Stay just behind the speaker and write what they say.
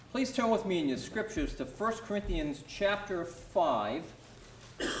Please turn with me in your scriptures to 1 Corinthians chapter 5.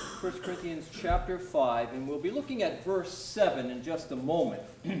 1 Corinthians chapter 5, and we'll be looking at verse 7 in just a moment.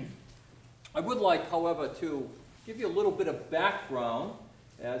 I would like, however, to give you a little bit of background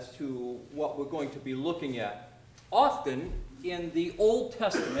as to what we're going to be looking at. Often in the Old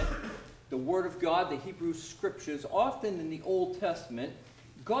Testament, the Word of God, the Hebrew Scriptures, often in the Old Testament,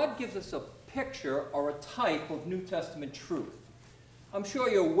 God gives us a picture or a type of New Testament truth. I'm sure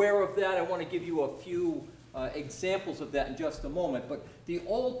you're aware of that. I want to give you a few examples of that in just a moment. But the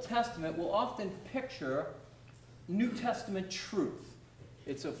Old Testament will often picture New Testament truth.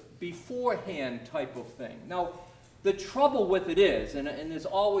 It's a beforehand type of thing. Now, the trouble with it is, and there's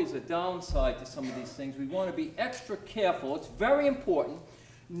always a downside to some of these things, we want to be extra careful. It's very important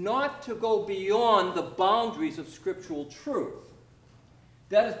not to go beyond the boundaries of scriptural truth.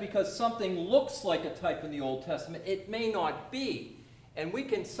 That is because something looks like a type in the Old Testament. It may not be. And we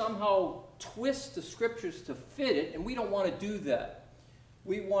can somehow twist the scriptures to fit it, and we don't want to do that.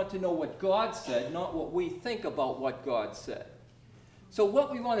 We want to know what God said, not what we think about what God said. So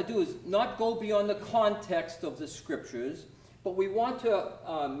what we want to do is not go beyond the context of the scriptures, but we want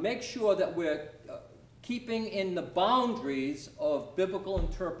to make sure that we're keeping in the boundaries of biblical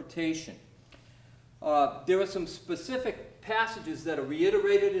interpretation. There are some specific passages that are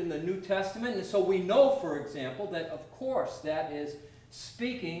reiterated in the New Testament, and so we know, for example, that of course that is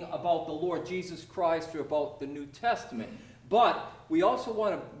speaking about the Lord Jesus Christ or about the New Testament. But we also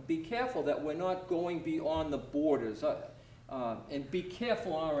want to be careful that we're not going beyond the borders. And be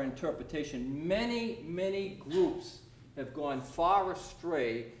careful in our interpretation. Many groups have gone far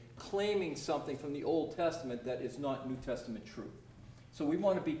astray claiming something from the Old Testament that is not New Testament truth. So we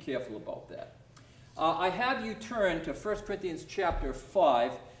want to be careful about that. I have you turn to 1 Corinthians chapter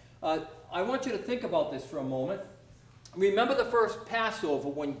 5. I want you to think about this for a moment. Remember the first Passover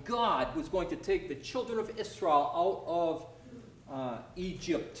when God was going to take the children of Israel out of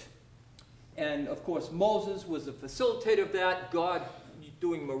Egypt. And of course Moses was the facilitator of that, God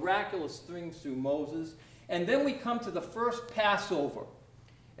doing miraculous things through Moses. And then we come to the first Passover.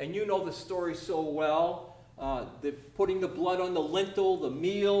 And you know the story so well. Putting the blood on the lintel, the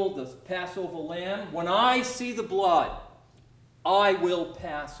meal, the Passover lamb. When I see the blood, I will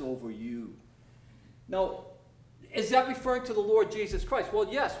pass over you. Now, is that referring to the Lord Jesus Christ? Well,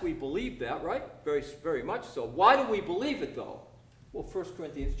 yes, we believe that, right? Very, very much so. Why do we believe it, though? Well, 1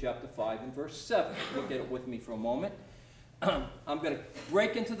 Corinthians chapter 5 and verse 7. Look at it with me for a moment. I'm going to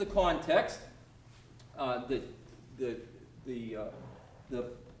break into the context. The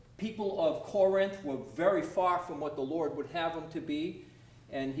people of Corinth were very far from what the Lord would have them to be,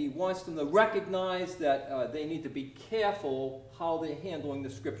 and he wants them to recognize that they need to be careful how they're handling the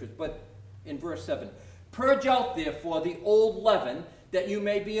scriptures. But in verse 7, purge out therefore the old leaven, that you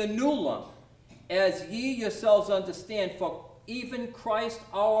may be a new lump, as ye yourselves understand, for even Christ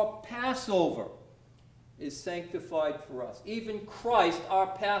our Passover is sanctified for us. Even Christ our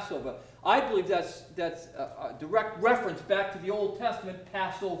Passover. I believe that's a direct reference back to the Old Testament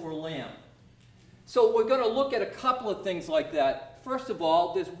Passover lamb. So we're going to look at a couple of things like that. First of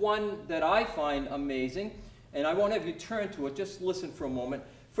all, there's one that I find amazing, and I won't have you turn to it. Just listen for a moment.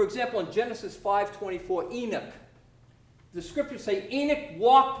 For example, in Genesis 5:24, Enoch. The scriptures say Enoch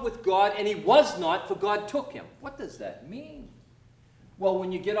walked with God, and he was not, for God took him. What does that mean? Well,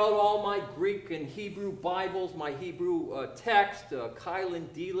 when you get out all my Greek and Hebrew Bibles, my Hebrew text, Kylan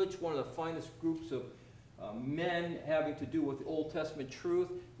Delitzsch, one of the finest groups of men having to do with Old Testament truth,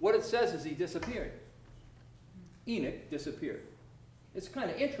 what it says is he disappeared. Enoch disappeared. It's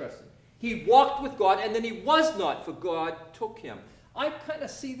kind of interesting. He walked with God, and then he was not, for God took him. I kind of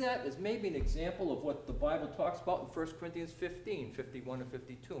see that as maybe an example of what the Bible talks about in 1 Corinthians 15, 51 and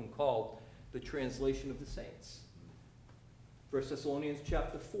 52, called the translation of the saints. 1 Thessalonians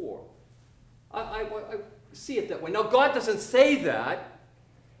chapter 4. I see it that way. Now, God doesn't say that,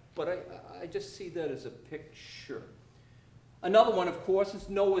 but I just see that as a picture. Another one, of course, is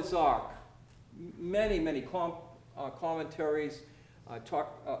Noah's Ark. Many commentaries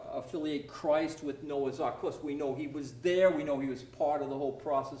affiliate Christ with Noah's Ark. Of course, we know he was there. We know he was part of the whole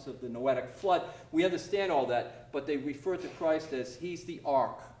process of the Noahic flood. We understand all that, but they refer to Christ as he's the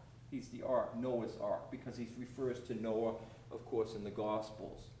ark. He's the ark, Noah's Ark, because he refers to Noah, of course, in the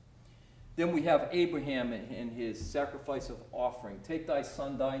Gospels. Then we have Abraham and his sacrifice of offering. Take thy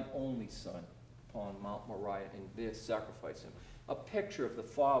son, thine only son, upon Mount Moriah, and there sacrifice him. A picture of the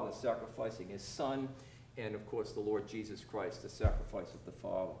Father sacrificing his Son, and of course the Lord Jesus Christ, the sacrifice of the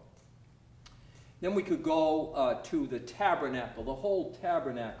Father. Then we could go to the tabernacle. The whole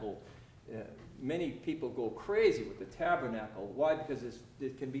tabernacle many people go crazy with the tabernacle. Why? Because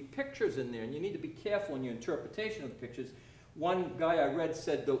there can be pictures in there, and you need to be careful in your interpretation of the pictures. One guy I read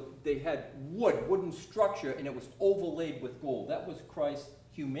said they had wooden structure, and it was overlaid with gold. That was Christ's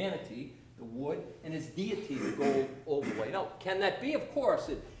humanity, the wood, and his deity, the gold overlay. Now, can that be? Of course,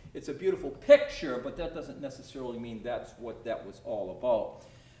 it's a beautiful picture, but that doesn't necessarily mean that's what that was all about.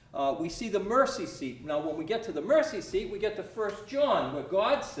 We see the mercy seat. Now, when we get to the mercy seat, we get to 1 John, where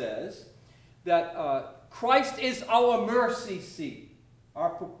God says that Christ is our mercy seat,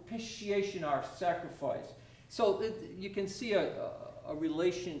 our propitiation, our sacrifice. So you can see a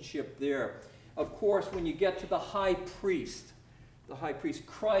relationship there. Of course, when you get to the high priest,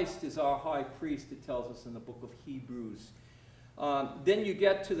 Christ is our high priest, it tells us in the book of Hebrews. Then you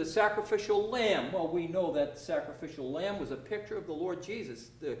get to the sacrificial lamb. Well, we know that sacrificial lamb was a picture of the Lord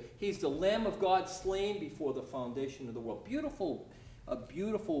Jesus. He's the Lamb of God slain before the foundation of the world. Beautiful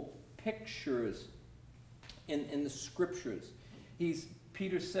pictures in the scriptures.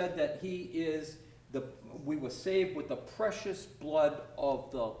 Peter said that he is we were saved with the precious blood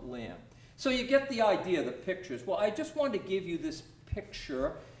of the Lamb. So you get the idea, the pictures. Well, I just wanted to give you this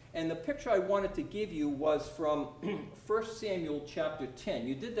picture, and the picture I wanted to give you was from 1 Samuel chapter 10.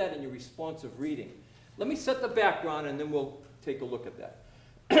 You did that in your responsive reading. Let me set the background, and then we'll take a look at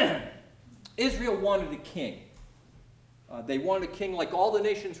that. Israel wanted a king. They wanted a king like all the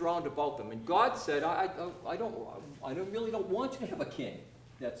nations round about them. And God said, I really don't want you to have a king.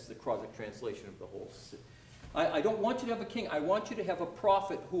 That's the Crozic translation of the whole. I don't want you to have a king. I want you to have a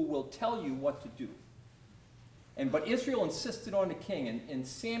prophet who will tell you what to do. But Israel insisted on a king, and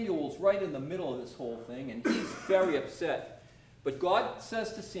Samuel's right in the middle of this whole thing, and he's very upset. But God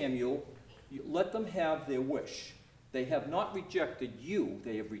says to Samuel, let them have their wish. They have not rejected you,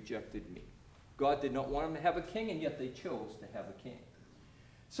 they have rejected me. God did not want them to have a king, and yet they chose to have a king.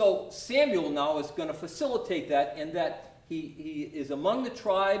 So Samuel now is going to facilitate that, and that he is among the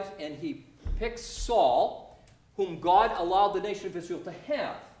tribes, and he picks Saul, whom God allowed the nation of Israel to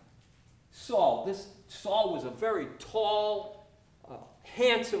have. Saul was a very tall,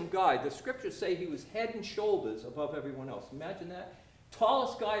 handsome guy. The scriptures say he was head and shoulders above everyone else. Imagine that.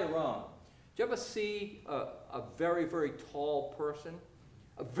 Tallest guy around. Do you ever see a very, very tall person?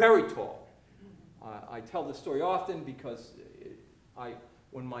 Very tall. I tell this story often because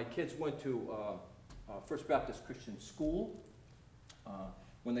when my kids went to First Baptist Christian School,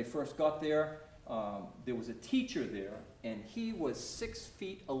 when they first got there was a teacher there, and he was 6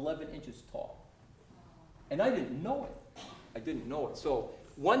 feet 11 inches tall. And I didn't know it. So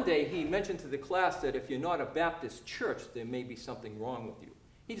one day he mentioned to the class that if you're not a Baptist church, there may be something wrong with you.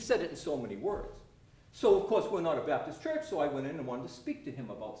 He said it in so many words. So, of course, we're not a Baptist church, so I went in and wanted to speak to him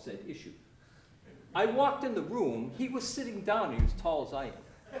about said issue. I walked in the room. He was sitting down. He was as tall as I am.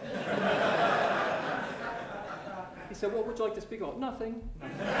 He said, what would you like to speak about? Nothing.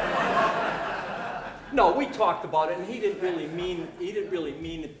 No, we talked about it, and he didn't really mean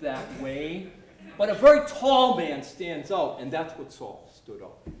it that way. But a very tall man stands out, and that's what Saul stood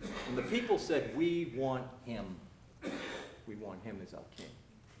out. And the people said, we want him. We want him as our king.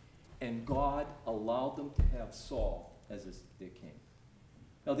 And God allowed them to have Saul as their king.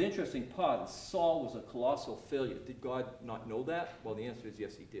 Now, the interesting part is Saul was a colossal failure. Did God not know that? Well, the answer is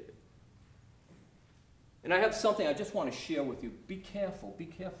yes, he did. And I have something I just want to share with you. Be careful,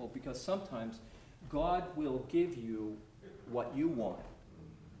 because sometimes God will give you what you want,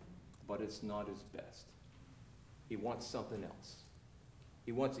 but it's not his best. He wants something else.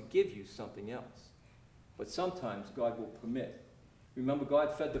 He wants to give you something else. But sometimes God will permit. Remember,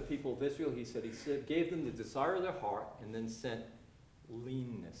 God fed the people of Israel. He said, gave them the desire of their heart, and then sent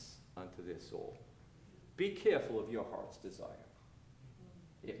leanness unto their soul. Be careful of your heart's desire.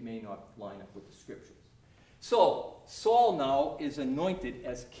 It may not line up with the scriptures. So, Saul now is anointed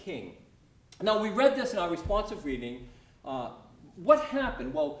as king. Now, we read this in our responsive reading. What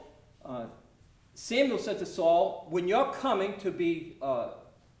happened? Well, Samuel said to Saul, when you're coming to be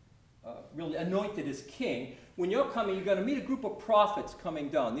really anointed as king, when you're coming, you're going to meet a group of prophets coming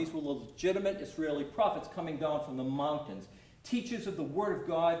down. These were legitimate Israeli prophets coming down from the mountains, teachers of the word of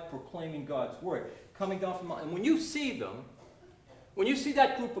God, proclaiming God's word, coming down from the mountains. And when you see them, when you see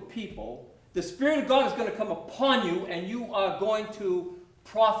that group of people, the Spirit of God is going to come upon you, and you are going to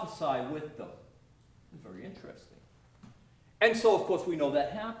prophesy with them. Very interesting. And so, of course, we know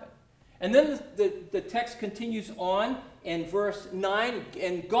that happened. And then the text continues on in verse 9,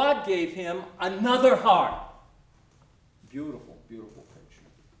 and God gave him another heart. Beautiful, beautiful picture.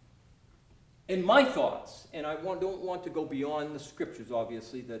 In my thoughts, and I don't want to go beyond the scriptures,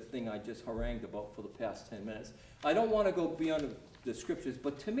 obviously, that thing I just harangued about for the past 10 minutes. I don't want to go beyond the scriptures,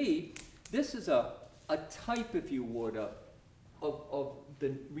 but to me, This is a type, if you would, of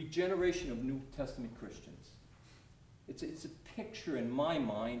the regeneration of New Testament Christians. It's a picture in my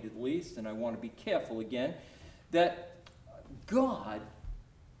mind, at least, and I want to be careful again, that God,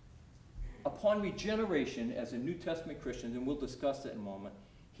 upon regeneration as a New Testament Christian, and we'll discuss that in a moment,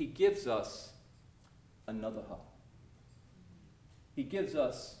 he gives us another heart. He gives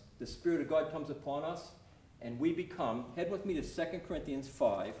us, the Spirit of God comes upon us, and we become, head with me to 2 Corinthians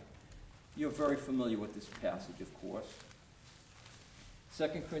 5. You're very familiar with this passage, of course. 2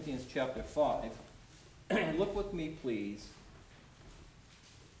 Corinthians chapter 5. Look with me, please.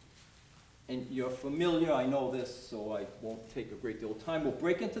 And you're familiar, I know this, so I won't take a great deal of time. We'll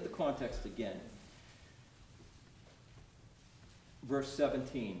break into the context again. Verse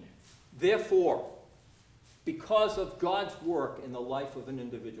 17. Therefore, because of God's work in the life of an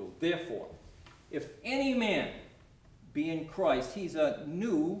individual, therefore, if any man be in Christ, he's a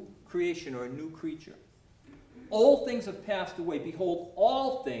new creation or a new creature. Old things have passed away. Behold,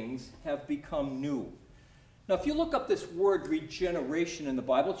 all things have become new. Now, if you look up this word regeneration in the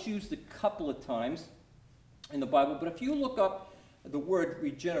Bible, it's used a couple of times in the Bible, but if you look up the word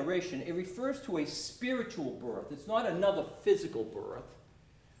regeneration, it refers to a spiritual birth. It's not another physical birth,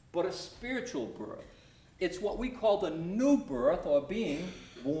 but a spiritual birth. It's what we call the new birth, or being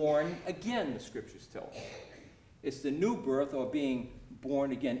born again, the scriptures tell us. It's the new birth, or being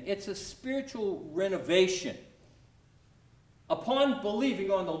born again. It's a spiritual renovation. Upon believing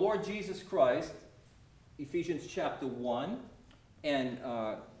on the Lord Jesus Christ, Ephesians chapter 1, and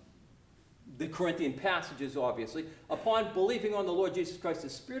the Corinthian passages, obviously, upon believing on the Lord Jesus Christ, the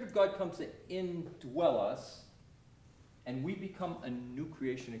Spirit of God comes to indwell us, and we become a new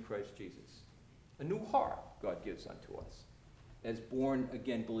creation in Christ Jesus. A new heart God gives unto us as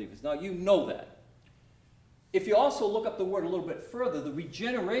born-again believers. Now, you know that. If you also look up the word a little bit further, the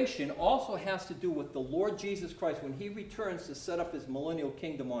regeneration also has to do with the Lord Jesus Christ when he returns to set up his millennial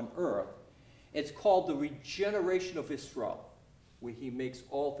kingdom on earth. It's called the regeneration of Israel, where he makes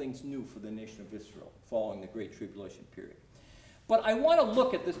all things new for the nation of Israel following the Great Tribulation period. But I want to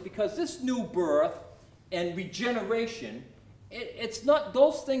look at this because this new birth and regeneration, it's not,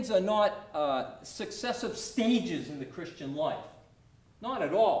 those things are not successive stages in the Christian life. Not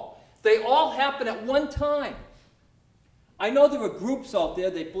at all. They all happen at one time. I know there are groups out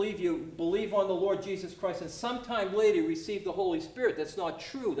there that believe you believe on the Lord Jesus Christ and sometime later receive the Holy Spirit. That's not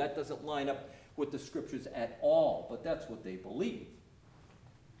true. That doesn't line up with the scriptures at all, but that's what they believe.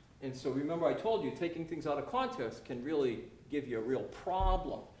 And so remember I told you, taking things out of context can really give you a real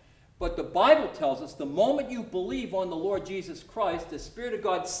problem. But the Bible tells us the moment you believe on the Lord Jesus Christ, the Spirit of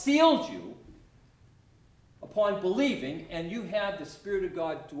God seals you upon believing, and you have the Spirit of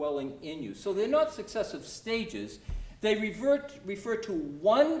God dwelling in you. So they're not successive stages. They refer to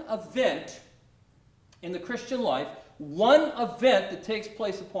one event in the Christian life, one event that takes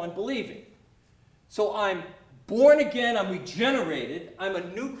place upon believing. So I'm born again, I'm regenerated, I'm a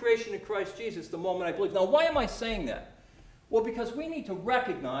new creation in Christ Jesus the moment I believe. Now, why am I saying that? Well, because we need to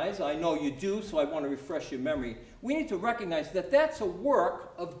recognize, I know you do, so I want to refresh your memory, we need to recognize that that's a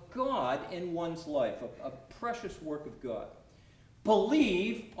work of God in one's life, a precious work of God.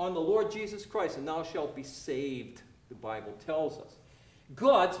 Believe on the Lord Jesus Christ, and thou shalt be saved, the Bible tells us.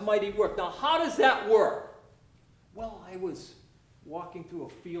 God's mighty work. Now, how does that work? Well, I was walking through a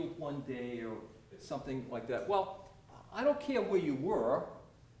field one day or something like that. Well, I don't care where you were,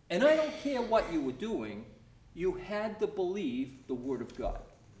 and I don't care what you were doing. You had to believe the Word of God.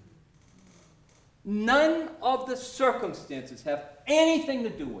 None of the circumstances have anything to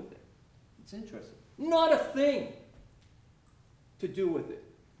do with it. It's interesting. Not a thing to do with it.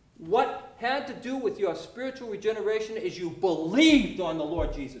 What had to do with your spiritual regeneration is you believed on the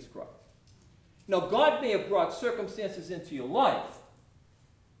Lord Jesus Christ. Now, God may have brought circumstances into your life.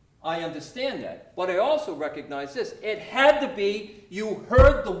 I understand that. But I also recognize this. It had to be you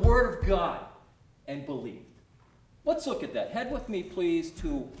heard the Word of God and believed. Let's look at that. Head with me, please,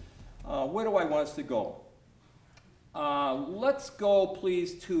 to where do I want us to go? Let's go,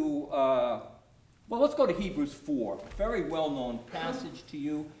 please, to let's go to Hebrews 4. Very well-known passage to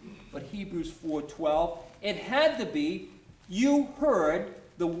you, but Hebrews 4:12. It had to be you heard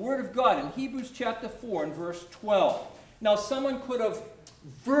the Word of God in Hebrews chapter 4 and verse 12. Now, someone could have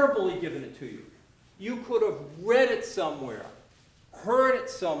verbally given it to you. You could have read it somewhere, heard it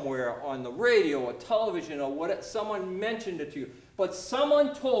somewhere on the radio or television or what, someone mentioned it to you. But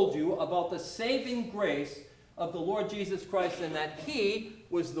someone told you about the saving grace of the Lord Jesus Christ and that He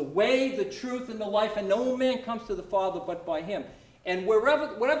was the way, the truth, and the life, and no man comes to the Father but by Him. And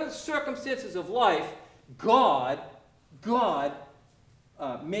whatever the circumstances of life, God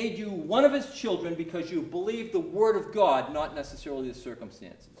made you one of his children because you believe the word of God, not necessarily the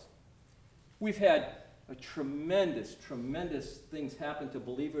circumstances. We've had tremendous things happen to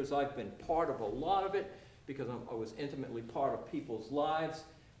believers. I've been part of a lot of it because I was intimately part of people's lives.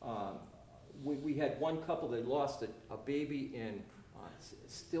 We had one couple that lost a baby in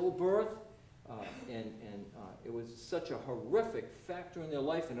stillbirth, and it was such a horrific factor in their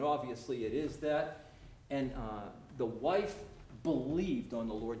life, and obviously it is that. And the wife believed on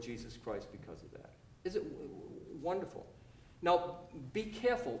the Lord Jesus Christ because of that. Is it wonderful? Now, be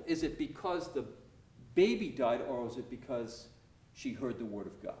careful. Is it because the baby died, or is it because she heard the word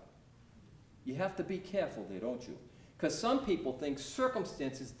of God? You have to be careful there, don't you? Because some people think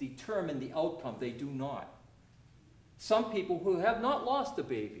circumstances determine the outcome. They do not. Some people who have not lost a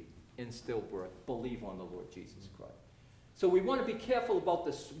baby in stillbirth believe on the Lord Jesus Christ. So we want to be careful about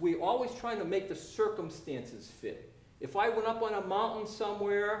this. We're always trying to make the circumstances fit. If I went up on a mountain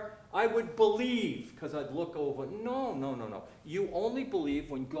somewhere, I would believe because I'd look over. No. You only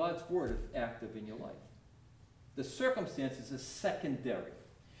believe when God's word is active in your life. The circumstances is secondary.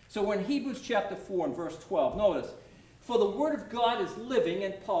 So in Hebrews chapter 4 and verse 12, notice, for the word of God is living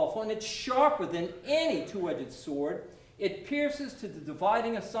and powerful, and it's sharper than any two-edged sword. It pierces to the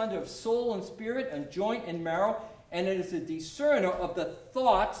dividing asunder of soul and spirit and joint and marrow, and it is a discerner of the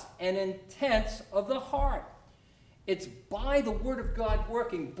thoughts and intents of the heart. It's by the word of God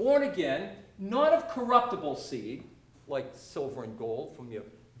working, born again, not of corruptible seed, like silver and gold from your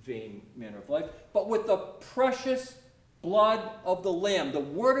vain manner of life, but with the precious blood of the Lamb. The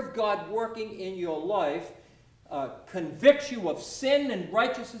word of God working in your life convicts you of sin and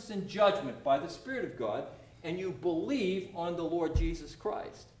righteousness and judgment by the Spirit of God, and you believe on the Lord Jesus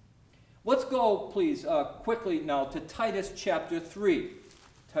Christ. Let's go, please, quickly now to Titus chapter 3.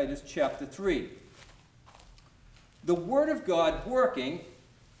 Titus chapter 3. The Word of God working,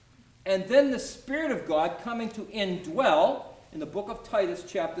 and then the Spirit of God coming to indwell, in the book of Titus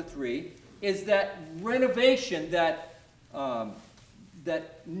chapter 3, is that renovation, that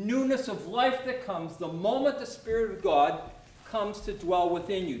newness of life that comes the moment the Spirit of God comes to dwell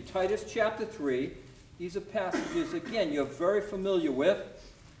within you. Titus chapter 3, these are passages, again, you're very familiar with.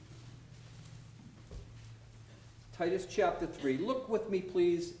 Titus chapter 3. Look with me,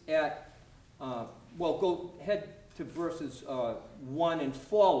 please, at, go ahead to verses 1 and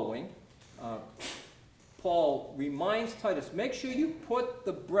following. Paul reminds Titus, make sure you put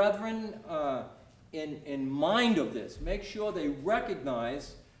the brethren in mind of this. Make sure they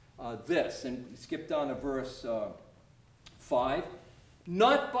recognize this. And skip down to verse 5.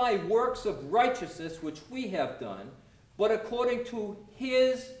 Not by works of righteousness which we have done, but according to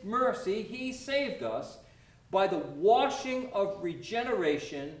his mercy he saved us by the washing of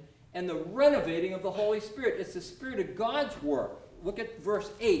regeneration and the renovating of the Holy Spirit. It's the Spirit of God's work. Look at verse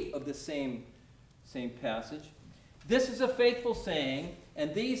 8 of the same passage. This is a faithful saying,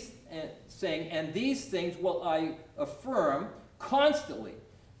 and these things will I affirm constantly,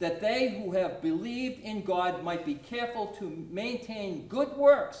 that they who have believed in God might be careful to maintain good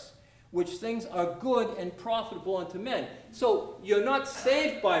works, which things are good and profitable unto men. So you're not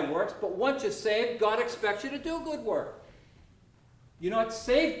saved by works, but once you're saved, God expects you to do good work. You're not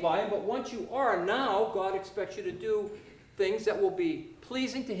saved by Him, but once you are, now God expects you to do things that will be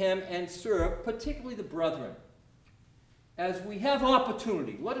pleasing to Him and serve, particularly the brethren. As we have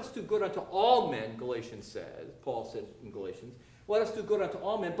opportunity, let us do good unto all men, Galatians says, Paul said in Galatians. Let us do good unto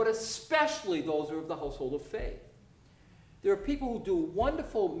all men, but especially those who are of the household of faith. There are people who do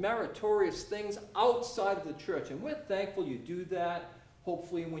wonderful, meritorious things outside of the church, and we're thankful you do that.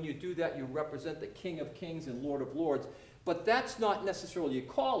 Hopefully, when you do that, you represent the King of Kings and Lord of Lords. But that's not necessarily your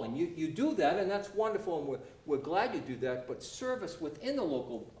calling. You do that, and that's wonderful, and we're glad you do that, but service within the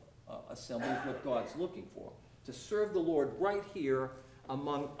local assembly is what God's looking for, to serve the Lord right here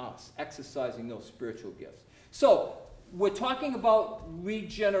among us, exercising those spiritual gifts. So, we're talking about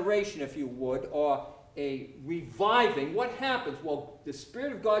regeneration, if you would, or a reviving. What happens? Well, the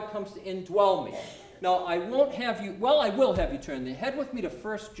Spirit of God comes to indwell me. Now, I will have you turn there. Head with me to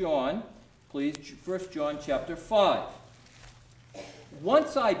 1 John, please, 1 John chapter 5.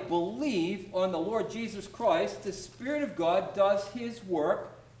 Once I believe on the Lord Jesus Christ, the Spirit of God does His work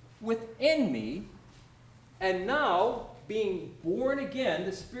within me, and now, being born again,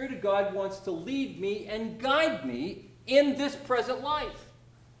 the Spirit of God wants to lead me and guide me in this present life.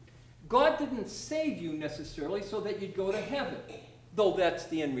 God didn't save you necessarily so that you'd go to heaven, though that's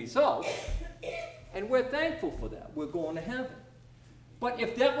the end result. And we're thankful for that. We're going to heaven. But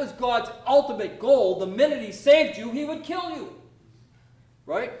if that was God's ultimate goal, the minute He saved you, He would kill you.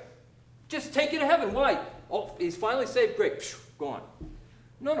 Right? Just take you to heaven. Why? Oh, He's finally saved. Great. Phew, gone.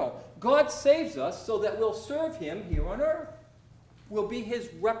 No. God saves us so that we'll serve him here on earth. We'll be his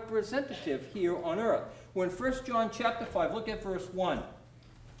representative here on earth. We're in 1 John chapter 5. Look at verse 1.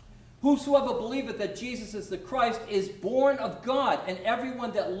 Whosoever believeth that Jesus is the Christ is born of God, and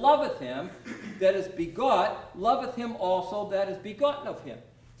everyone that loveth him, that is begot, loveth him also that is begotten of him.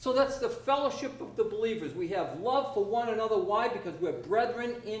 So that's the fellowship of the believers. We have love for one another. Why? Because we're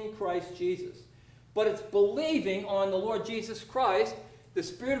brethren in Christ Jesus. But it's believing on the Lord Jesus Christ. The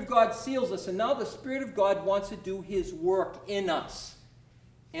Spirit of God seals us, and now the Spirit of God wants to do his work in us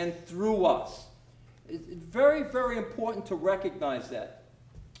and through us. It's very, very important to recognize that.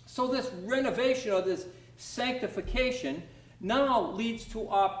 So this renovation or this sanctification now leads to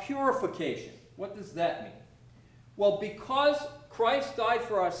our purification. What does that mean? Well, because Christ died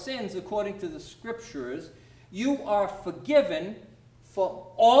for our sins according to the Scriptures, you are forgiven for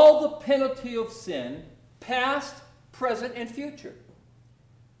all the penalty of sin, past, present, and future.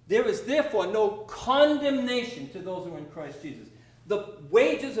 There is therefore no condemnation to those who are in Christ Jesus. The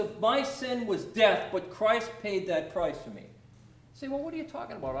wages of my sin was death, but Christ paid that price for me. Say, well, what are you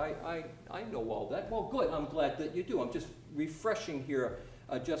talking about? I know all that. Well, good. I'm glad that you do. I'm just refreshing here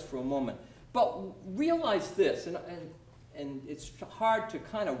just for a moment. But realize this, and it's hard to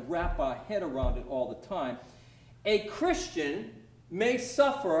kind of wrap our head around it all the time. A Christian may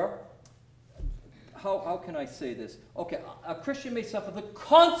suffer, how can I say this? Okay, a Christian may suffer the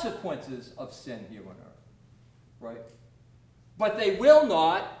consequences of sin here on earth, right? But they will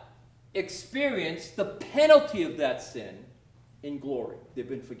not experience the penalty of that sin in glory. They've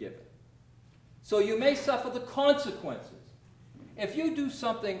been forgiven. So you may suffer the consequences. If you do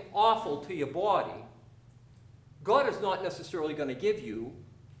something awful to your body, God is not necessarily going to give you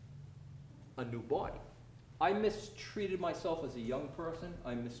a new body. I mistreated myself as a young person.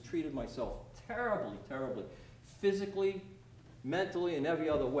 I mistreated myself terribly, terribly, physically, mentally, and every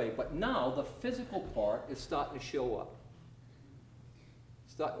other way. But now the physical part is starting to show up.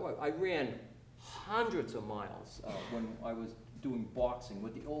 I ran hundreds of miles when I was doing boxing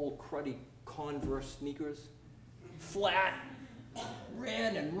with the old cruddy Converse sneakers, flat.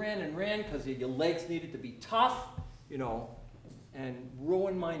 Ran and ran and ran because your legs needed to be tough, and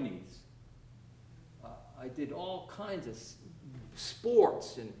ruined my knees. I did all kinds of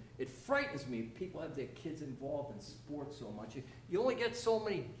sports, and it frightens me. People have their kids involved in sports so much. You only get so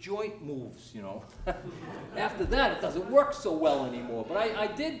many joint moves, After that, it doesn't work so well anymore. But I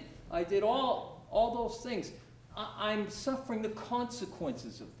did all those things. I'm suffering the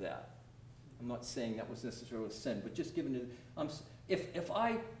consequences of that. I'm not saying that was necessarily a sin, but just giving it. If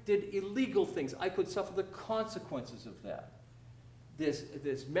I did illegal things, I could suffer the consequences of that.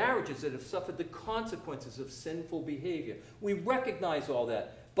 There's marriages that have suffered the consequences of sinful behavior. We recognize all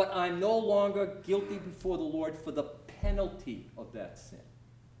that, but I'm no longer guilty before the Lord for the penalty of that sin.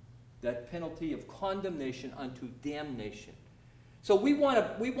 That penalty of condemnation unto damnation. So we want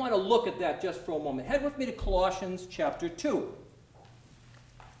to look at that just for a moment. Head with me to Colossians chapter 2.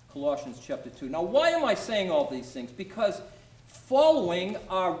 Colossians chapter 2. Now, why am I saying all these things? Because following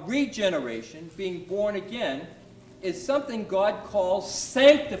our regeneration, being born again, is something God calls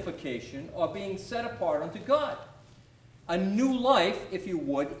sanctification, or being set apart unto God. A new life, if you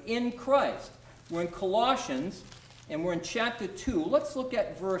would, in Christ. We're in Colossians, and we're in chapter 2. Let's look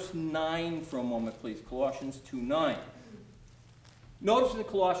at verse 9 for a moment, please. Colossians 2:9. Notice in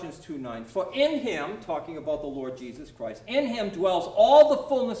Colossians 2:9, for in him, talking about the Lord Jesus Christ, in him dwells all the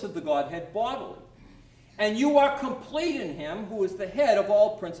fullness of the Godhead bodily. And you are complete in him, who is the head of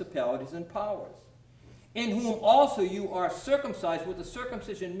all principalities and powers, in whom also you are circumcised with a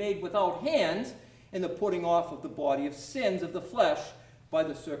circumcision made without hands, in the putting off of the body of sins of the flesh by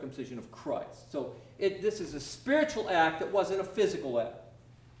the circumcision of Christ. So this is a spiritual act. It wasn't a physical act.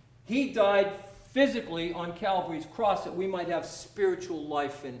 He died physically on Calvary's cross that we might have spiritual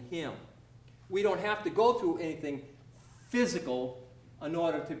life in him. We don't have to go through anything physical in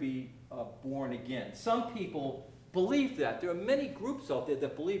order to be born again. Some people believe that. There are many groups out there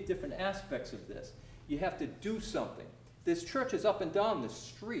that believe different aspects of this. You have to do something. There's churches up and down the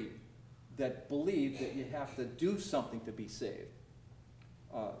street that believe that you have to do something to be saved.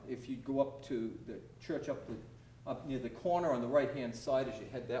 If you go up to the church up near the corner on the right-hand side as you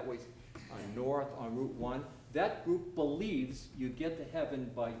head that way, north on Route 1, that group believes you get to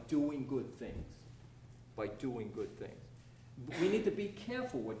heaven by doing good things. By doing good things. We need to be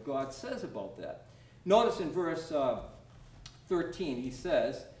careful what God says about that. Notice in verse 13, he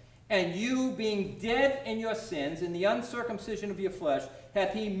says, and you being dead in your sins, in the uncircumcision of your flesh,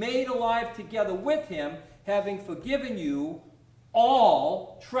 hath he made alive together with him, having forgiven you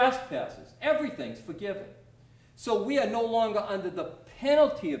all trespasses. Everything's forgiven. So we are no longer under the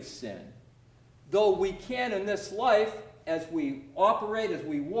penalty of sin, though we can in this life, as we operate, as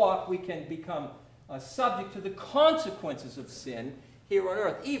we walk, we can become subject to the consequences of sin here on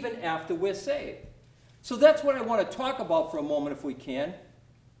earth, even after we're saved. So that's what I want to talk about for a moment, if we can,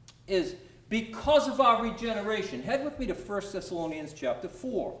 is because of our regeneration. Head with me to 1 Thessalonians chapter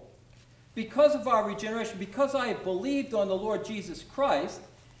 4. Because of our regeneration, because I have believed on the Lord Jesus Christ,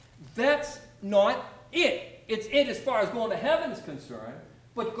 that's not it. It's it as far as going to heaven is concerned,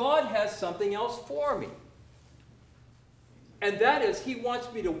 but God has something else for me. And that is, he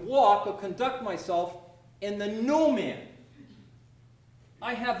wants me to walk or conduct myself in the new man.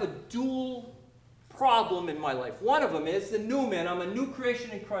 I have a dual problem in my life. One of them is the new man. I'm a new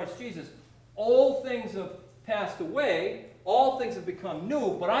creation in Christ Jesus. All things have passed away. All things have become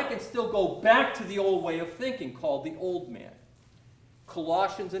new, but I can still go back to the old way of thinking called the old man.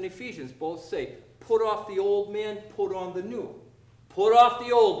 Colossians and Ephesians both say, put off the old man, put on the new. Put off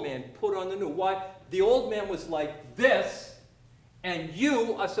the old man, put on the new. Why? The old man was like this, and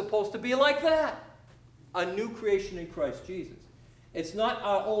you are supposed to be like that. A new creation in Christ Jesus. It's not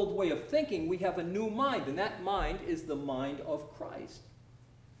our old way of thinking. We have a new mind, and that mind is the mind of Christ.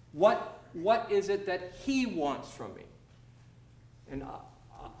 What is it that he wants from me? And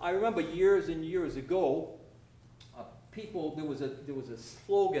I remember years and years ago, there was a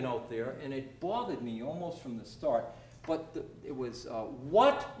slogan out there, and it bothered me almost from the start. But it was,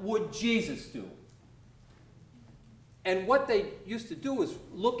 what would Jesus do? And what they used to do is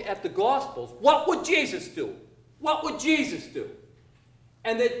look at the Gospels. What would Jesus do? What would Jesus do?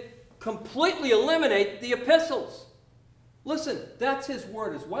 And they completely eliminate the epistles. Listen, that's his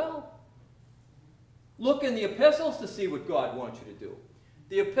word as well. Look in the epistles to see what God wants you to do.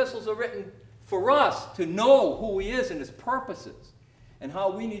 The epistles are written for us to know who he is and his purposes and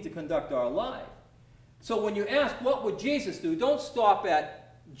how we need to conduct our life. So when you ask, what would Jesus do? Don't stop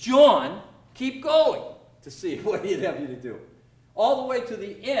at John. Keep going to see what he'd have you to do. All the way to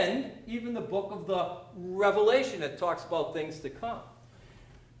the end, even the book of the Revelation that talks about things to come.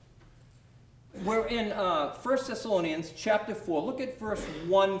 We're in 1 Thessalonians chapter 4. Look at verse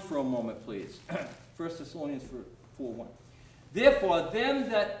 1 for a moment, please. 1 Thessalonians 4:1. Therefore, them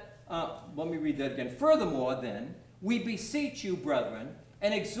that, let me read that again. Furthermore, then, we beseech you, brethren,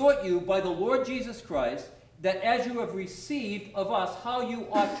 and exhort you by the Lord Jesus Christ, that as you have received of us how you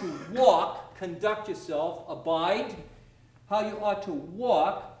ought to walk, conduct yourself, abide, how you ought to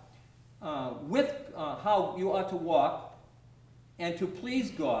walk, how you ought to walk, and to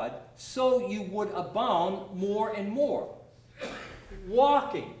please God, so you would abound more and more.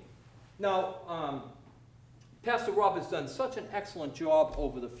 Walking. Now, Pastor Rob has done such an excellent job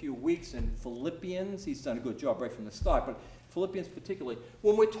over the few weeks in Philippians. He's done a good job right from the start, but Philippians particularly.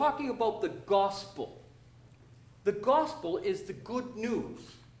 When we're talking about the gospel is the good news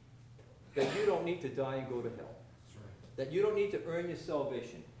that you don't need to die and go to hell. That's right. That you don't need to earn your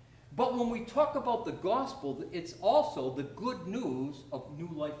salvation. But when we talk about the gospel, it's also the good news of new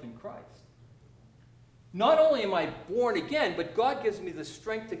life in Christ. Not only am I born again, but God gives me the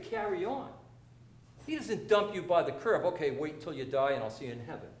strength to carry on. He doesn't dump you by the curb. Okay, wait till you die and I'll see you in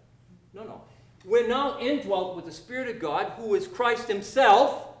heaven. No. We're now indwelt with the Spirit of God, who is Christ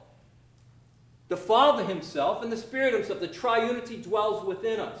himself, the Father himself, and the Spirit himself. The triunity dwells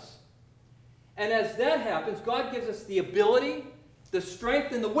within us. And as that happens, God gives us the ability, the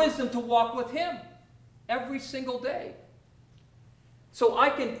strength, and the wisdom to walk with him every single day. So I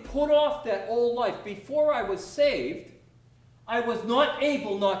can put off that old life. Before I was saved, I was not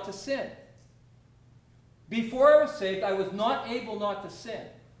able not to sin. Before I was saved, I was not able not to sin.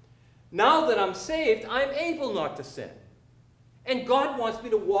 Now that I'm saved, I'm able not to sin. And God wants me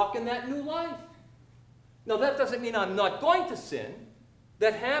to walk in that new life. Now that doesn't mean I'm not going to sin.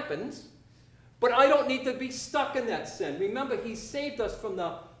 That happens. But I don't need to be stuck in that sin. Remember, he saved us from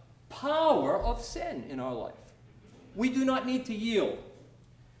the power of sin in our life. We do not need to yield.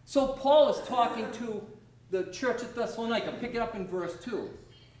 So Paul is talking to the church at Thessalonica. Pick it up in verse 2.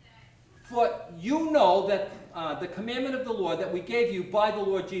 For you know that the commandment of the Lord that we gave you by the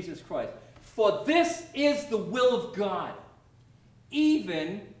Lord Jesus Christ. For this is the will of God,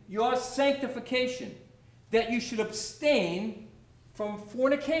 even your sanctification, that you should abstain from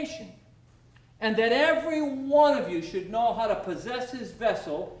fornication, and that every one of you should know how to possess his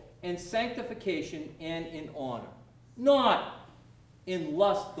vessel in sanctification and in honor, not in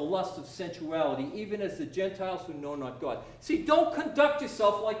lust, the lust of sensuality, even as the Gentiles who know not God. See, don't conduct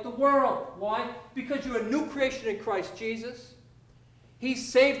yourself like the world. Why? Because you're a new creation in Christ Jesus. He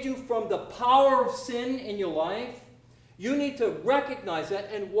saved you from the power of sin in your life. You need to recognize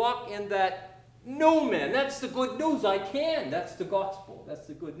that and walk in that No, man, that's the good news. I can. That's the gospel. That's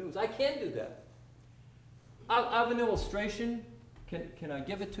the good news. I can do that. I have an illustration. Can I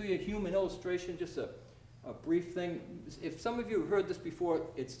give it to you? A human illustration, just a brief thing. If some of you have heard this before,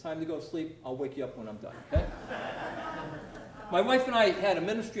 it's time to go to sleep. I'll wake you up when I'm done, okay? My wife and I had a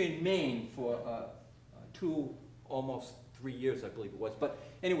ministry in Maine for almost 3 years, I believe it was. But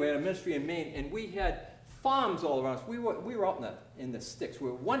anyway, I had a ministry in Maine, and we had farms all around us. We were out in the sticks. We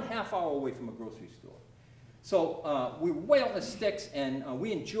were 1/2 hour away from a grocery store. So we were way out in the sticks, and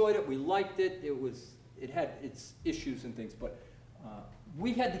we enjoyed it. We liked it. It had its issues and things, but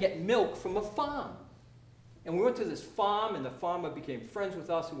we had to get milk from a farm. And we went to this farm, and the farmer became friends with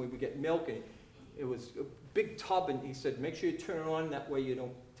us, and we would get milk, and it was a big tub, and he said, make sure you turn it on, that way you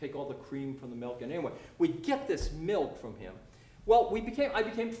don't take all the cream from the milk. And anyway, we'd get this milk from him. Well, I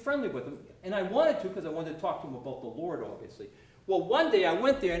became friendly with him, and I wanted to because I wanted to talk to him about the Lord, obviously. Well, one day I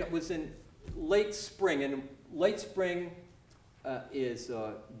went there, and it was in late spring, and late spring is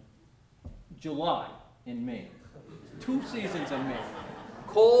July in Maine. 2 seasons in Maine.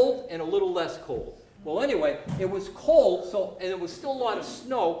 Cold and a little less cold. Well, anyway, it was cold, and there was still a lot of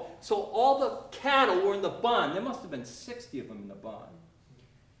snow, so all the cattle were in the barn. There must have been 60 of them in the barn.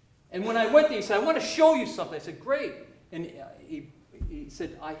 And when I went there, he said, I want to show you something. I said, great. And he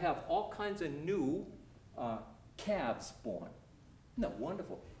said, I have all kinds of new calves born. Isn't that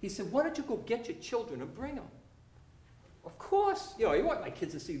wonderful? He said, why don't you go get your children and bring them? Of course. You want my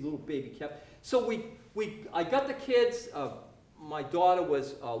kids to see little baby calves. So I got the kids. My daughter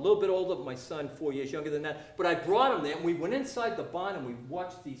was a little bit older, my son 4 years younger than that. But I brought them there, and we went inside the barn, and we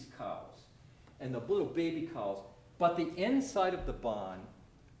watched these cows, and the little baby cows. But the inside of the barn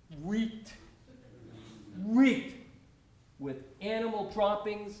reeked with animal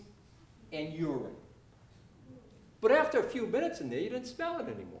droppings and urine. But after a few minutes in there, you didn't smell it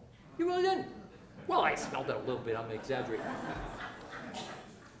anymore. You really didn't. Well, I smelled it a little bit. I'm exaggerating.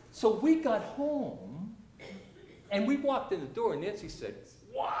 So we got home, and we walked in the door, and Nancy said,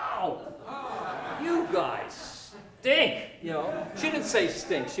 wow, you guys stink. She didn't say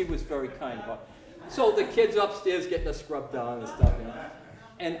stink. She was very kind about it. So the kids upstairs getting a scrub down and stuff.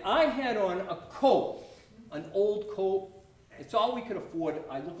 And I had on a coat, an old coat. It's all we could afford.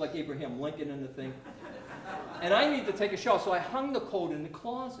 I looked like Abraham Lincoln in the thing. And I needed to take a shower, so I hung the coat in the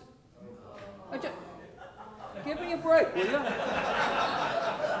closet. Give me a break, will you?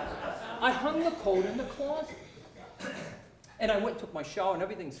 I hung the coat in the closet. And I went and took my shower, and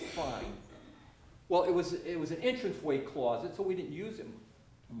everything's fine. Well, it was an entranceway closet, so we didn't use it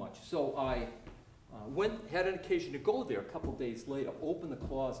much. So I had an occasion to go there a couple days later, open the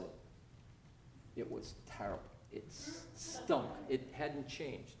closet. It was terrible. It stunk. It hadn't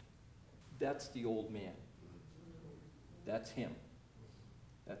changed. That's the old man. That's him.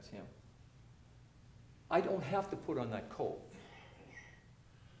 That's him. I don't have to put on that coat.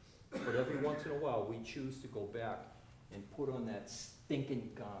 But every once in a while, we choose to go back and put on that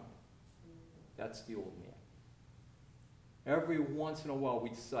stinking garment. That's the old man. Every once in a while, we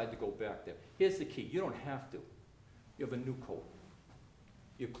decide to go back there. Here's the key. You don't have to. You have a new coat.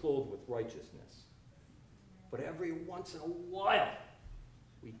 You're clothed with righteousness. But every once in a while,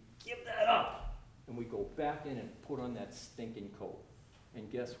 we give that up, and we go back in and put on that stinking coat. And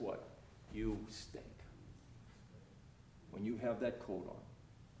guess what? You stink when you have that coat on.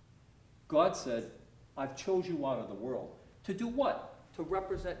 God said, I've chose you out of the world. To do what? To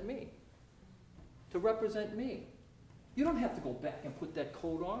represent me. To represent me. You don't have to go back and put that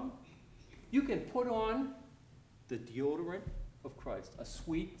coat on. You can put on the deodorant of Christ, a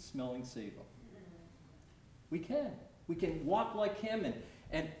sweet-smelling savor. We can. We can walk like him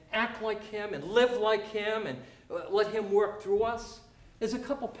and act like him and live like him and let him work through us. There's a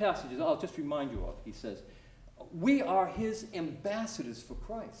couple passages I'll just remind you of. He says, we are his ambassadors for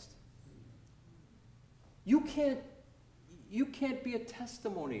Christ. You can't be a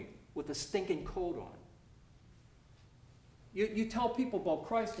testimony with a stinking coat on. You tell people about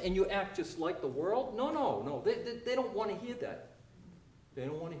Christ and you act just like the world? No. They don't want to hear that. They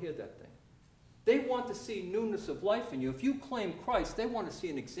don't want to hear that thing. They want to see newness of life in you. If you claim Christ, they want to see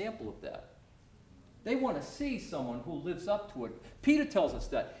an example of that. They want to see someone who lives up to it. Peter tells us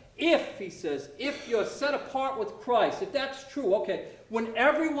that. If you're set apart with Christ, if that's true, okay, when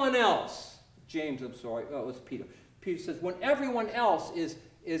everyone else, it was Peter. Peter says, when everyone else is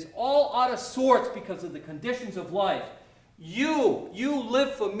all out of sorts because of the conditions of life, you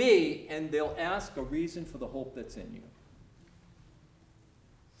live for me, and they'll ask a reason for the hope that's in you.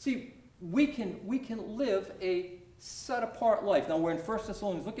 See, we can live a set apart life. Now we're in 1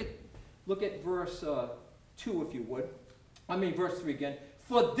 Thessalonians. Look at verse 2, if you would. Verse 3 again.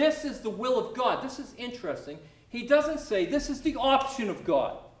 For this is the will of God. This is interesting. He doesn't say this is the option of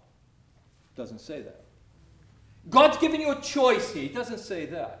God. Doesn't say that. God's giving you a choice here. He doesn't say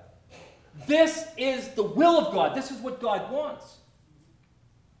that. This is the will of God. This is what God wants.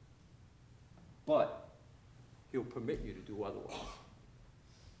 But he'll permit you to do otherwise.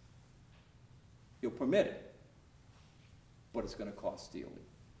 He'll permit it. But it's going to cost dearly.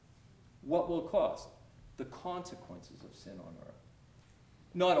 What will it cost? The consequences of sin on earth.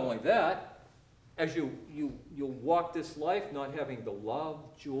 Not only that, as you'll walk this life not having the love,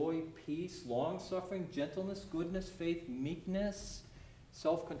 joy, peace, long-suffering, gentleness, goodness, faith, meekness,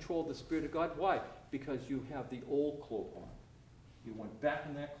 self-control of the Spirit of God. Why? Because you have the old cloak on. You went back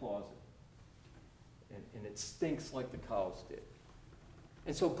in that closet. And it stinks like the cows did.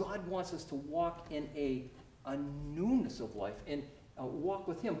 And so God wants us to walk in a newness of life and walk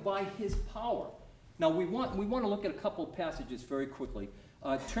with him by his power. Now we want to look at a couple of passages very quickly.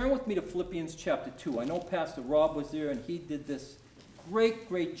 Turn with me to Philippians chapter 2. I know Pastor Rob was there and he did this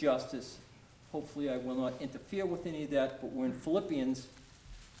great justice. Hopefully I will not interfere with any of that, but we're in Philippians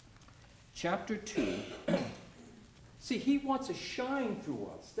chapter 2. See, he wants to shine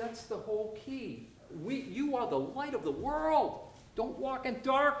through us. That's the whole key. You are the light of the world. Don't walk in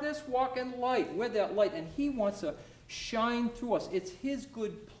darkness, walk in light. We're that light, and he wants to shine through us. It's his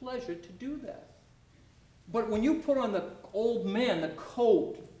good pleasure to do that. But when you put on the old man, the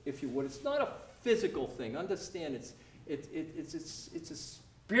coat, if you would, it's not a physical thing. Understand, it's a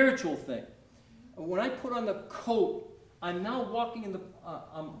spiritual thing. When I put on the coat, I'm now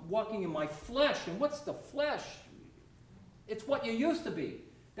walking in my flesh. And what's the flesh? It's what you used to be.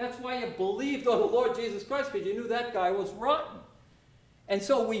 That's why you believed on the Lord Jesus Christ, because you knew that guy was rotten. And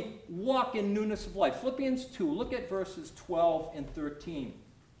so we walk in newness of life. Philippians 2, look at verses 12 and 13.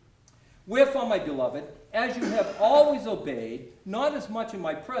 Wherefore, my beloved, as you have always obeyed, not as much in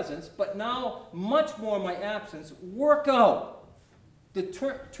my presence, but now much more in my absence, work out. The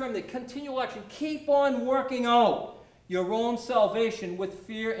term, the continual action, keep on working out your own salvation with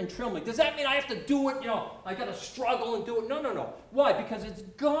fear and trembling. Does that mean I have to do it? I got to struggle and do it? No. Why? Because it's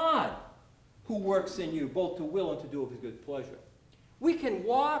God who works in you, both to will and to do of his good pleasure. We can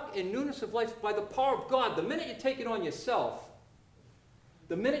walk in newness of life by the power of God. The minute you take it on yourself,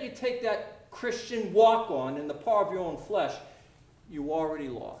 the minute you take that Christian walk on in the power of your own flesh, you already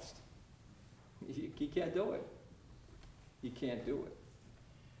lost. You can't do it. You can't do it.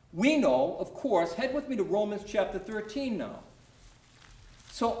 We know, of course, head with me to Romans chapter 13 now.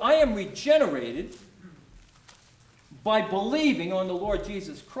 So I am regenerated by believing on the Lord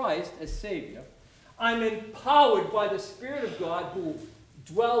Jesus Christ as Savior. I'm empowered by the Spirit of God who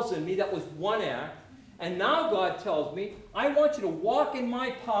dwells in me. That was one act. And now God tells me, I want you to walk in my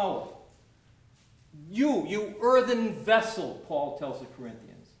power. You earthen vessel, Paul tells the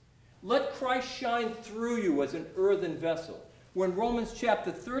Corinthians. Let Christ shine through you as an earthen vessel. We're in Romans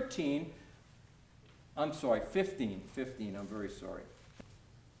chapter 15, I'm very sorry.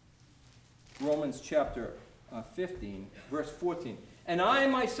 Romans chapter 15, verse 14. And I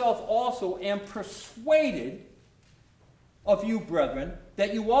myself also am persuaded of you, brethren,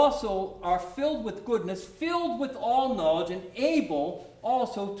 that you also are filled with goodness, filled with all knowledge, and able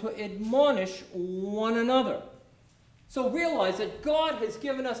also to admonish one another. So realize that God has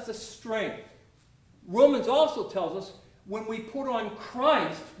given us the strength. Romans also tells us when we put on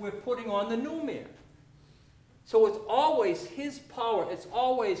Christ, we're putting on the new man. So it's always his power, it's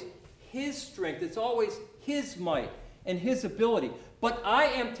always his strength, it's always his might and his ability. But I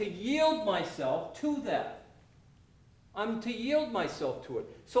am to yield myself to that. I'm to yield myself to it.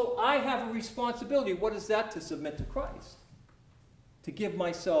 So I have a responsibility. What is that? To submit to Christ. To give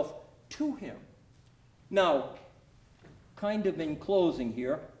myself to him. Now, kind of in closing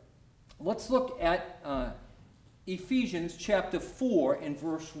here, let's look at Ephesians chapter 4 and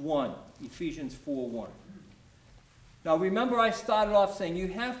verse 1. Ephesians 4:1. Now remember I started off saying you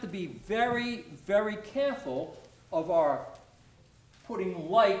have to be very, very careful of our putting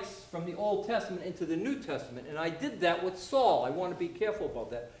likes from the Old Testament into the New Testament. And I did that with Saul. I want to be careful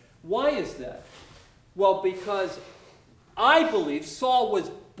about that. Why is that? Well, because I believe Saul was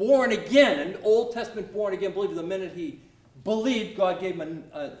born again, an Old Testament born again believer. The minute he believed, God gave him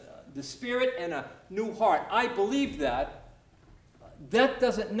the Spirit and a new heart. I believe that. That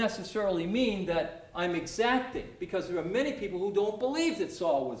doesn't necessarily mean that I'm exacting, because there are many people who don't believe that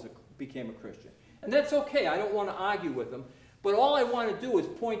Saul became a Christian. And that's okay. I don't want to argue with them. But all I want to do is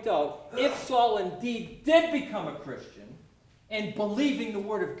point out, if Saul indeed did become a Christian and believing the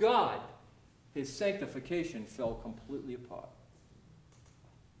Word of God, his sanctification fell completely apart.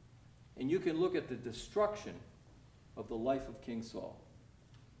 And you can look at the destruction of the life of King Saul.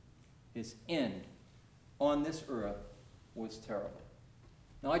 his end on this earth was terrible.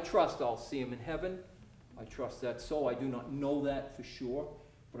 Now I trust I'll see him in heaven. I trust that so. I do not know that for sure,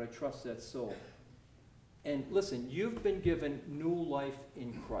 but I trust that so. And listen, you've been given new life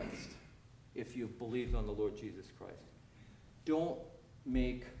in Christ if you've believed on the Lord Jesus Christ. Don't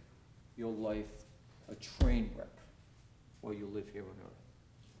make your life a train wreck while you live here on earth.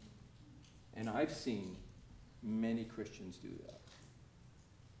 And I've seen many Christians do that.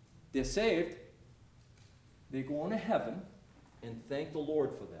 They're saved, they go on to heaven, and thank the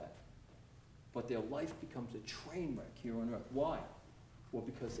Lord for that. But their life becomes a train wreck here on earth. Why? Well,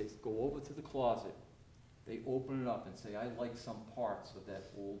 because they go over to the closet, they open it up and say, I like some parts of that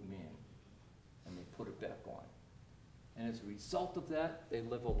old man. And they put it back on. And as a result of that, they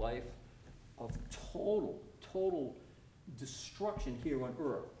live a life of total destruction here on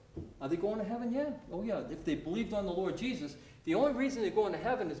earth. Are they going to heaven? Yeah. Oh, yeah. If they believed on the Lord Jesus, the only reason they're going to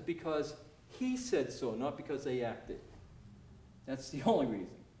heaven is because he said so, not because they acted. That's the only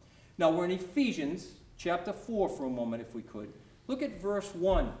reason. Now, we're in Ephesians chapter 4 for a moment, if we could. Look at verse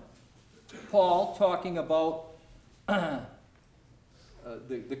 1. Paul talking about the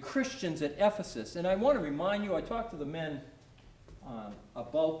Christians at Ephesus. And I want to remind you, I talked to the men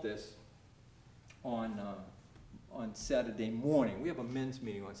about this on Saturday morning. We have a men's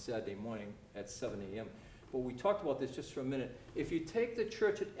meeting on Saturday morning at 7 a.m. But we talked about this just for a minute. If you take the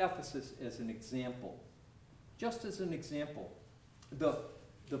church at Ephesus as an example, just as an example,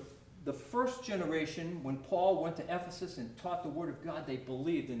 the first generation, when Paul went to Ephesus and taught the Word of God, they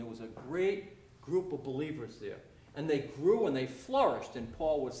believed, and there was a great group of believers there. And they grew and they flourished, and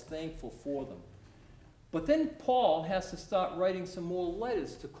Paul was thankful for them. But then Paul has to start writing some more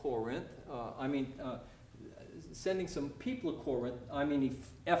letters to Corinth. Sending some people to Corinth,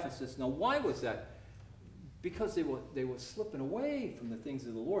 Ephesus. Now, why was that? Because they were slipping away from the things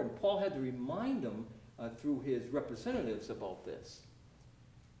of the Lord. And Paul had to remind them through his representatives about this.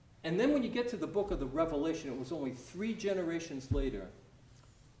 And then when you get to the book of the Revelation, it was only 3 generations later,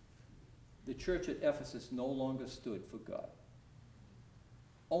 the church at Ephesus no longer stood for God.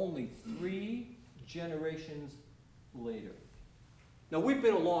 Only 3 generations later. Now, we've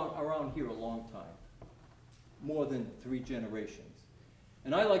been around here a long time, more than 3 generations.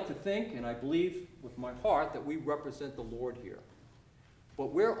 And I like to think, and I believe with my heart, that we represent the Lord here.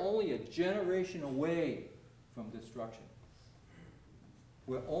 But we're only a generation away from destruction.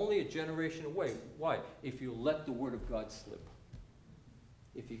 We're only a generation away. Why? If you let the Word of God slip.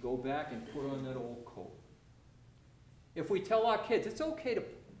 If you go back and put on that old coat. If we tell our kids, it's okay to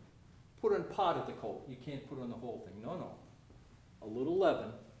put on part of the coat, you can't put on the whole thing. No. A little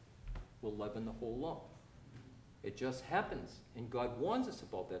leaven will leaven the whole lump. It just happens. And God warns us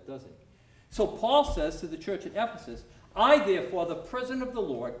about that, doesn't he? So Paul says to the church at Ephesus, I therefore, the prisoner of the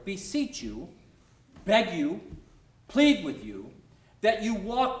Lord, beseech you, beg you, plead with you, that you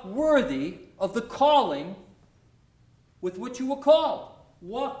walk worthy of the calling with which you were called.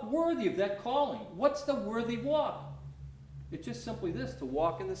 Walk worthy of that calling. What's the worthy walk? It's just simply this, to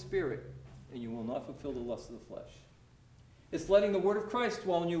walk in the Spirit, and you will not fulfill the lust of the flesh. It's letting the word of Christ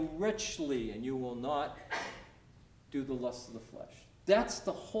dwell in you richly, and you will not do the lust of the flesh. That's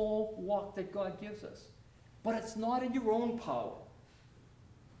the whole walk that God gives us. But it's not in your own power.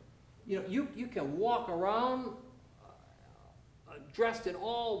 You can walk around dressed in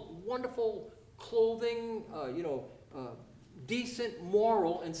all wonderful clothing, decent,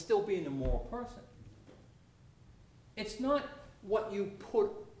 moral, and still be an immoral person. It's not what you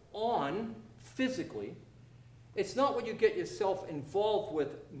put on physically. It's not what you get yourself involved with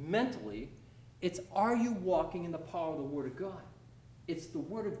mentally. It's, are you walking in the power of the Word of God? It's the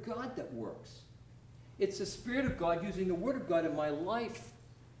Word of God that works. It's the Spirit of God using the Word of God in my life.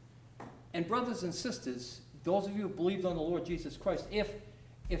 And brothers and sisters, those of you who believed on the Lord Jesus Christ,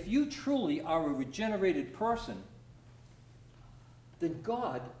 if you truly are a regenerated person, then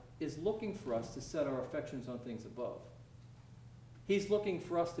God is looking for us to set our affections on things above. He's looking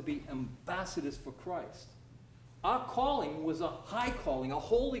for us to be ambassadors for Christ. Our calling was a high calling, a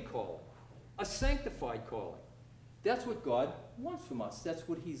holy calling, a sanctified calling. That's what God wants from us. That's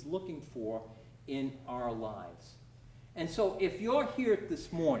what he's looking for in our lives. And so if you're here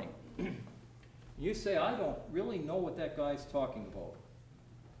this morning, you say, I don't really know what that guy's talking about.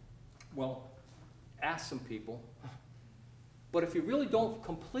 Well, ask some people. But if you really don't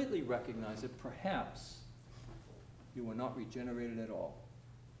completely recognize it, perhaps you were not regenerated at all.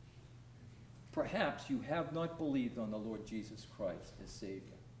 Perhaps you have not believed on the Lord Jesus Christ as Savior.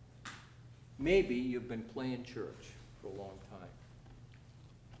 Maybe you've been playing church for a long time.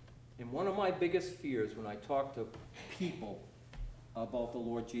 And one of my biggest fears when I talk to people about the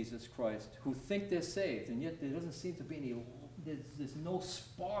Lord Jesus Christ who think they're saved, and yet there doesn't seem to be any, there's no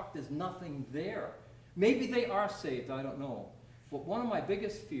spark, there's nothing there. Maybe they are saved, I don't know. But one of my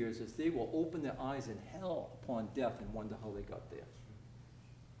biggest fears is they will open their eyes in hell upon death and wonder how they got there.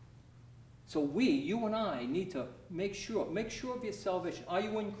 So you and I, need to make sure of your salvation. Are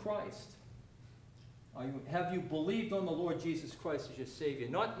you in Christ? Have you believed on the Lord Jesus Christ as your Savior?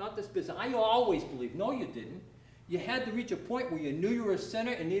 Not this business. I always believed. No, you didn't. You had to reach a point where you knew you were a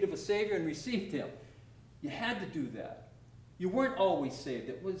sinner in need of a Savior and received Him. You had to do that. You weren't always saved.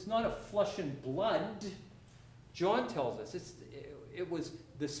 It was not a flesh and blood. John tells us it was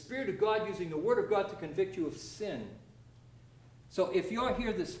the Spirit of God using the Word of God to convict you of sin. So if you're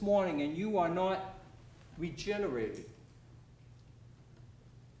here this morning and you are not regenerated,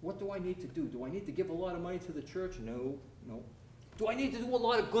 what do I need to do? Do I need to give a lot of money to the church? No. Do I need to do a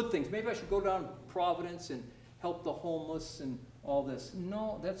lot of good things? Maybe I should go down to Providence and help the homeless and all this.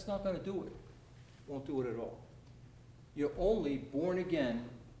 No, that's not going to do it. Won't do it at all. You're only born again,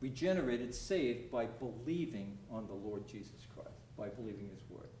 regenerated, saved by believing on the Lord Jesus Christ, by believing His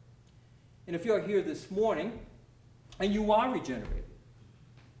Word. And if you're here this morning and you are regenerated,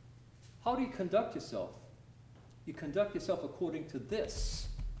 how do you conduct yourself? You conduct yourself according to this.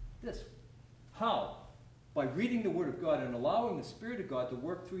 How? By reading the Word of God and allowing the Spirit of God to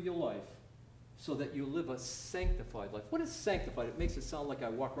work through your life so that you live a sanctified life. What is sanctified? It makes it sound like I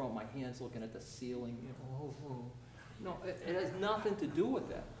walk around with my hands looking at the ceiling. No, it has nothing to do with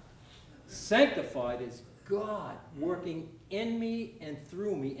that. Sanctified is God working in me and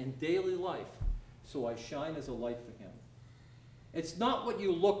through me in daily life so I shine as a light for Him. It's not what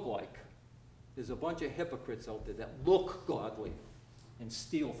you look like. There's a bunch of hypocrites out there that look godly and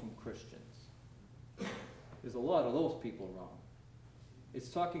steal from Christians. There's a lot of those people around. It's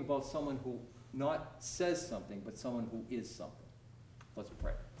talking about someone who not says something, but someone who is something. Let's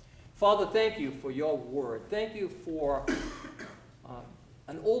pray. Father, thank you for your word. Thank you for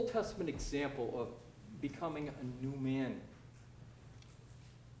an Old Testament example of becoming a new man.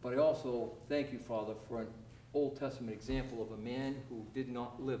 But I also thank you, Father, for an Old Testament example of a man who did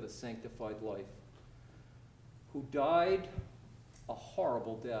not live a sanctified life, who died a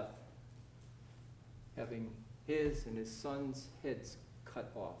horrible death, having his and his son's heads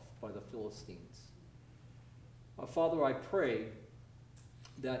cut off by the Philistines. Father, I pray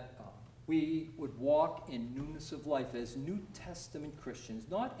that we would walk in newness of life as New Testament Christians,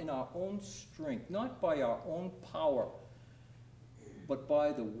 not in our own strength, not by our own power, but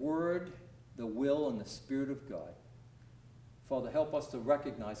by the Word, the will, and the Spirit of God. Father, help us to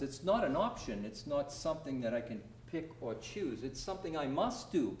recognize it's not an option. It's not something that I can pick or choose. It's something I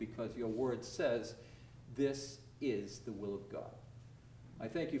must do because your Word says this is the will of God. I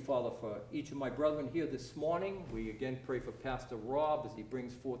thank you, Father, for each of my brethren here this morning. We again pray for Pastor Rob as he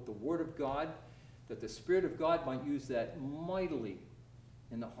brings forth the Word of God, that the Spirit of God might use that mightily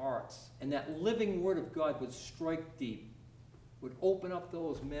in the hearts, and that living Word of God would strike deep, would open up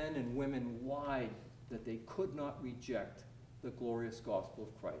those men and women wide that they could not reject the glorious gospel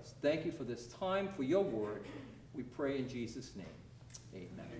of Christ. Thank you for this time, for your Word. We pray in Jesus' name. Amen.